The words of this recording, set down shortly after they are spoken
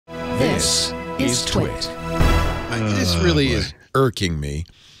This is TWiT. This really is irking me.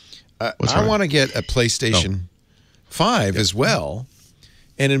 I want to get a PlayStation 5 as well.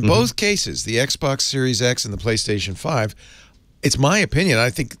 And in both cases, the Xbox Series X and the PlayStation 5, it's my opinion.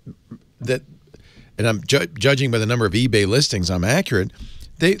 I think that, and I'm judging by the number of eBay listings, I'm accurate.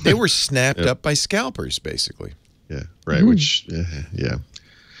 They were snapped up by scalpers, basically. Yeah, right. Which, yeah.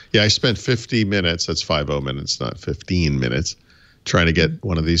 I spent 50 minutes. That's 50 minutes, not 15 minutes, trying to get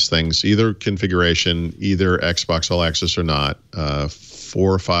one of these things, either configuration, either Xbox All Access or not. 4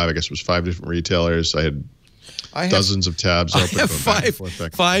 or 5, I guess it was 5 different retailers. I had dozens of tabs open. I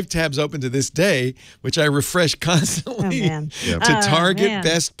have five tabs open to this day, which I refresh constantly. To Target,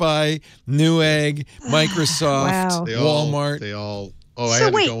 Best Buy, Newegg, Microsoft, Walmart. They all.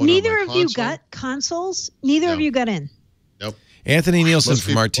 So wait, neither of you got consoles? Neither of you got in? Nope. Anthony Nielsen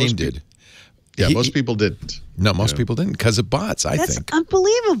from our team did. Yeah, most people didn't. No, most people didn't because of bots, I think. That's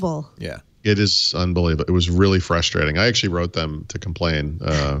unbelievable. Yeah. It is unbelievable. It was really frustrating. I actually wrote them to complain.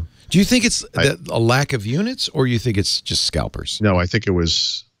 Do you think it's a lack of units, or you think it's just scalpers? No, I think it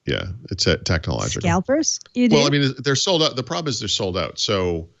was, it's technological. Scalpers? You did? Well, I mean, they're sold out. The problem is they're sold out.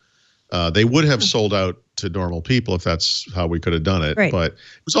 So they would have sold out to normal people if that's how we could have done it. Right. But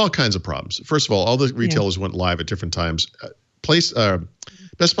it was all kinds of problems. First of all the retailers went live at different times.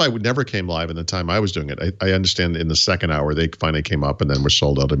 Best Buy never came live in the time I was doing it. I understand in the second hour they finally came up and then were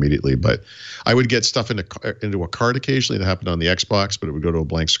sold out immediately. But I would get stuff into a cart occasionally. That happened on the Xbox, but it would go to a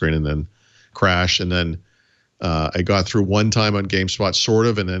blank screen and then crash. And then I got through one time on GameSpot, sort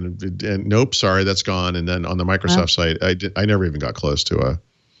of, and then nope, sorry, that's gone. And then on the Microsoft site, I never even got close to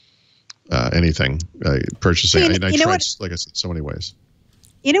anything purchasing. I tried, like I said, so many ways.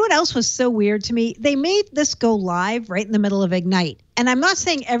 You know what else was so weird to me? They made this go live right in the middle of Ignite. And I'm not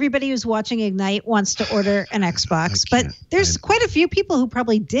saying everybody who's watching Ignite wants to order an Xbox, but there's quite a few people who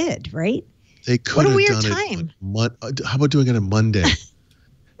probably did, right? They could have done it. How about doing it on Monday?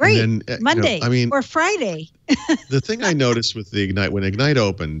 Right, then, Monday or Friday. The thing I noticed with the Ignite, when Ignite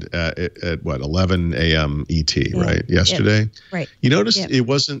opened at what, 11 a.m. ET, right, yesterday? Right. You noticed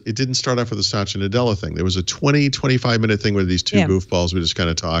it didn't start off with the Satya Nadella thing. There was a 25-minute thing where these two goofballs were just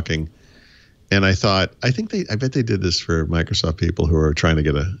kind of talking. And I thought, I bet they did this for Microsoft people who are trying to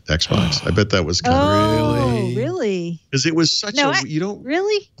get an Xbox. I bet that was kind of really? Because it was such you don't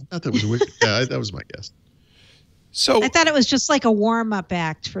really? I thought that was weird. Yeah, that was my guess. So I thought it was just like a warm-up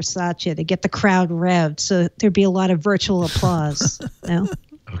act for Satya to get the crowd revved, so there'd be a lot of virtual applause. No?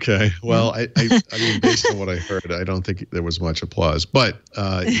 Okay. Well, I mean, based on what I heard, I don't think there was much applause, but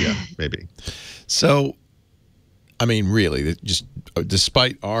yeah, maybe. So, I mean, really, just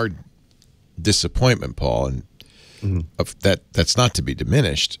despite our disappointment, Paul, and that's not to be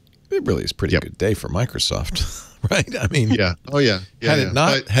diminished, it really is a pretty good day for Microsoft, right? I mean,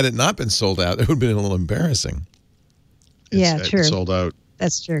 had it not been sold out, it would have been a little embarrassing. True. It sold out.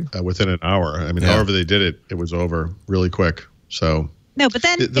 That's true. Within an hour. I mean, however they did it, it was over really quick. So no, but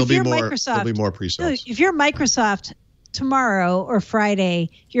then if you're Microsoft, there'll be more pre-sales. If you're Microsoft tomorrow or Friday,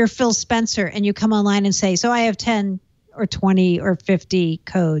 you're Phil Spencer, and you come online and say, "So I have 10 or 20 or 50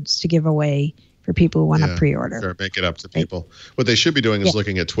 codes to give away for people who want to pre-order." Sure, make it up to people. What they should be doing is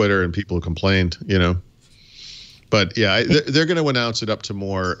looking at Twitter and people who complained. But yeah, they're going to announce it up to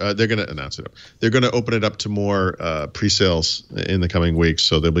more. They're going to announce it up. They're going to open it up to more pre-sales in the coming weeks.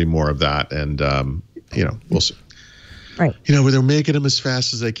 So there'll be more of that, and we'll see. Right. They're making them as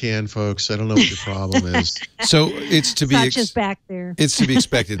fast as they can, folks. I don't know what the problem is. So it's to be back there. It's to be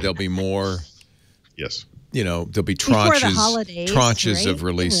expected. There'll be more. Yes. There'll be tranches of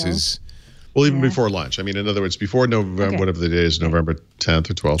releases. Well, even before launch. I mean, in other words, before November, whatever the day is, November 10th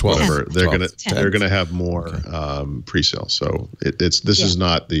or 12th, whatever. They're gonna have more pre-sale. So this is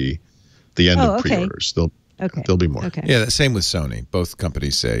not the end of pre-orders. There'll be more. Okay. Yeah, same with Sony. Both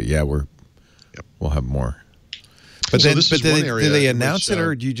companies say, we'll have more. But do they announce it,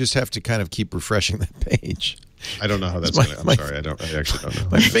 or do you just have to kind of keep refreshing that page? I don't know how that's going to. I'm sorry, I actually don't know.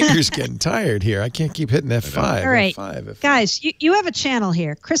 My finger's getting tired here. I can't keep hitting F5. All right, F5. guys, you have a channel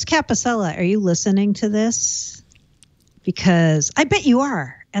here. Chris Capicella, are you listening to this? Because I bet you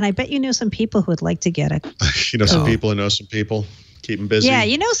are, and I bet you know some people who would like to get it. Some people who know some people. Keep them busy. Yeah,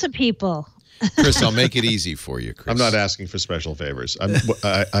 you know some people. Chris, I'll make it easy for you, Chris. I'm not asking for special favors.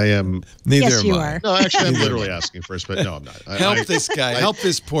 I am. Neither yes, am you I. are. No, actually, I'm literally asking for but no, I'm not. Help this guy. Help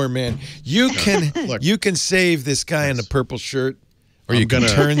this poor man. You can save this guy in a purple shirt, or you can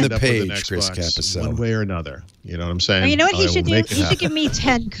turn the page, Chris Capicella. One way or another. You know what I'm saying? Well, you know what he should do? He should give me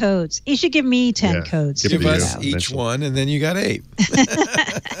 10 codes. He should give me 10 codes. Give us each one, and then you got 8.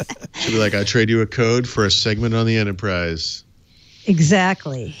 Should be like, I trade you a code for a segment on the Enterprise.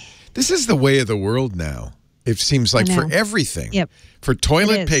 Exactly. This is the way of the world now. It seems like for everything. Yep. For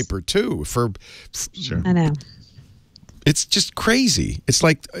toilet paper, too. Sure. I know. It's just crazy. It's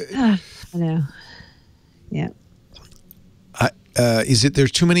like... I know. Yeah.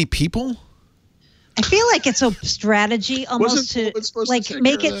 There's too many people? I feel like it's a strategy almost to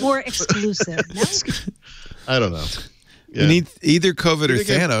make it more exclusive. No? I don't know. Yeah. You need either COVID or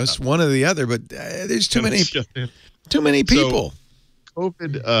Thanos, one or the other, but there's too many people. So,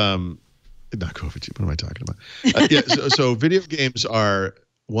 COVID, not COVID, what am I talking about? So video games are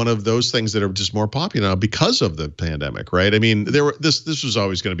one of those things that are just more popular now because of the pandemic, right? I mean, this was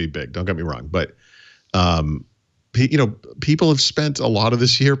always going to be big, don't get me wrong, but people have spent a lot of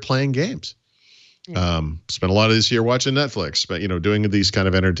this year playing games. Spent a lot of this year watching Netflix, but doing these kind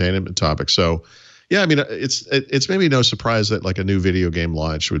of entertainment topics. So, yeah, I mean, it's maybe no surprise that like a new video game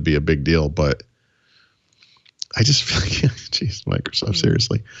launch would be a big deal, but I just feel like, geez, Microsoft,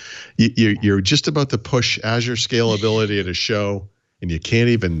 seriously, you're just about to push Azure scalability at a show, and you can't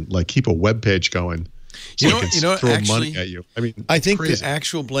even like keep a web page going. So throw money at you. I mean, I think crazy. the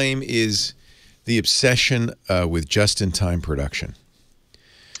actual blame is the obsession with just-in-time production.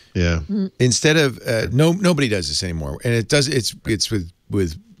 Yeah. Instead of nobody does this anymore, and it's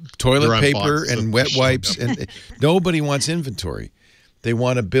with toilet paper and wet wipes, and nobody wants inventory. They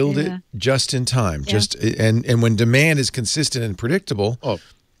want to build it just in time, and when demand is consistent and predictable,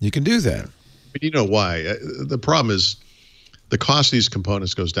 you can do that. But you know why? The problem is the cost of these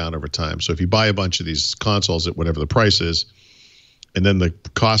components goes down over time. So if you buy a bunch of these consoles at whatever the price is, and then the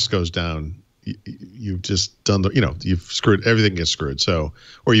cost goes down, you've just done you've screwed, everything gets screwed. So,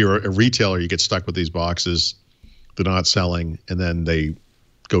 or you're a retailer, you get stuck with these boxes, they're not selling, and then they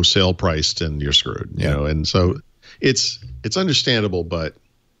go sale priced and you're screwed, and so it's understandable, but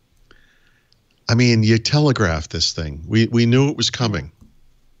I mean, you telegraphed this thing. We knew it was coming.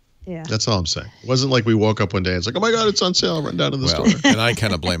 Yeah. That's all I'm saying. It wasn't like we woke up one day and it's like, oh my God, it's on sale, run down to the store. And I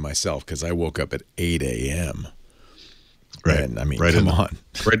kind of blame myself because I woke up at 8 a.m. Right. And I mean, right come on.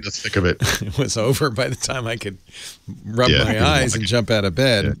 Right in the thick of it. It was over by the time I could rub my eyes and jump out of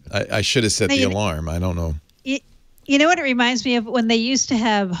bed. Yeah. I should have set the alarm. I don't know. You know what it reminds me of? When they used to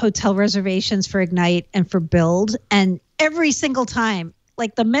have hotel reservations for Ignite and for Build, and every single time,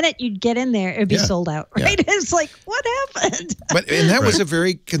 like the minute you'd get in there, it would be sold out, right? Yeah. It's like, what happened? And that was a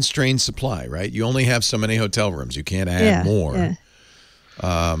very constrained supply, right? You only have so many hotel rooms. You can't add more.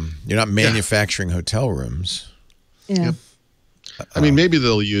 Yeah. You're not manufacturing hotel rooms. Yeah. Yep. I mean, maybe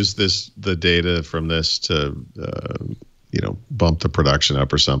they'll use the data from this to, bump the production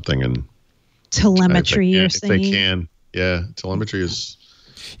up or something, and telemetry or something. If they can, telemetry is.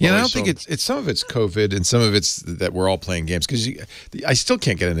 Yeah, I don't think it's some of it's COVID and some of it's that we're all playing games, because I still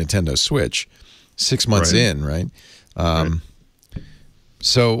can't get a Nintendo Switch 6 months in, right?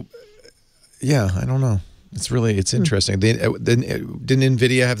 So, yeah, I don't know. It's interesting. Didn't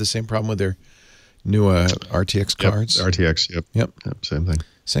NVIDIA have the same problem with their new RTX cards? RTX, yep,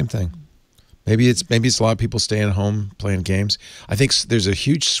 same thing. Maybe it's a lot of people staying at home playing games. I think there's a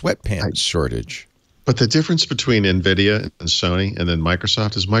huge sweatpants shortage. But the difference between NVIDIA and Sony and then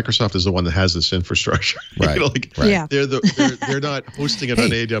Microsoft is the one that has this infrastructure. Right. They're not hosting it on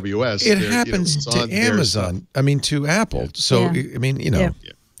AWS. It happens to Amazon. I mean, to Apple. So I mean,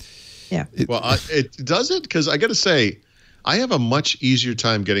 Yeah. Well, it doesn't, because I got to say, I have a much easier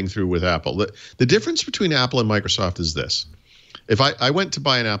time getting through with Apple. The difference between Apple and Microsoft is this. If I went to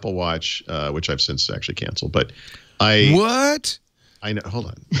buy an Apple Watch, which I've since actually canceled, but I know. Hold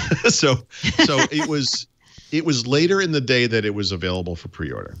on. So it was later in the day that it was available for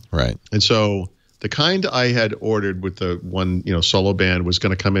pre-order. Right. And so the kind I had ordered with the one, solo band was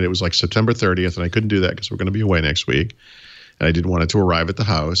going to come in. It was like September 30th, and I couldn't do that because we're going to be away next week, and I didn't want it to arrive at the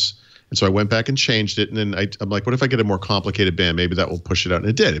house. And so I went back and changed it, and then I'm like, what if I get a more complicated band? Maybe that will push it out. And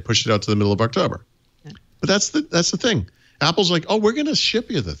it did. It pushed it out to the middle of October. Yeah. But that's the thing. Apple's like, oh, we're going to ship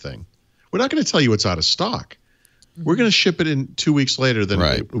you the thing. We're not going to tell you it's out of stock. We're going to ship it in 2 weeks later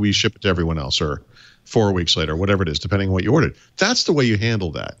than we ship it to everyone else, or 4 weeks later, whatever it is, depending on what you ordered. That's the way you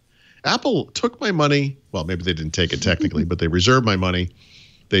handle that. Apple took my money. Well, maybe they didn't take it technically, but they reserved my money.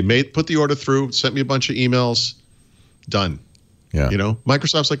 They put the order through, sent me a bunch of emails. Done. Yeah.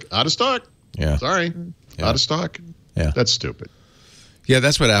 Microsoft's like, out of stock. Yeah. Sorry. Yeah. Out of stock. Yeah. That's stupid. Yeah,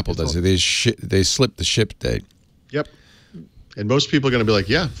 that's what Apple does. They slip the ship date. Yep. And most people are going to be like,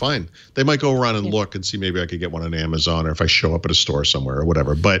 yeah, fine. They might go around and look and see maybe I could get one on Amazon, or if I show up at a store somewhere or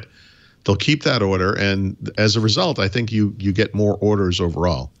whatever. But they'll keep that order. And as a result, I think you get more orders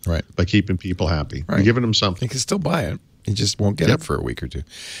overall by keeping people happy. Right. You're giving them something. You can still buy it. You just won't get it for a week or two.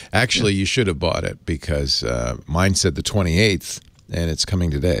 Actually, you should have bought it, because mine said the 28th, and it's coming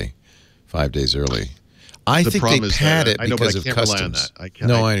today. 5 days early. I think they pad it because of customs. I can't.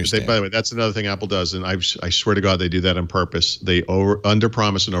 No, I understand. By the way, that's another thing Apple does, and I swear to God, they do that on purpose. They under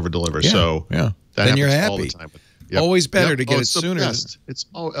promise and over deliver. So yeah, that then you're happens happy. all the time. Always better to get it sooner. It's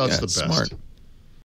the best. Smart.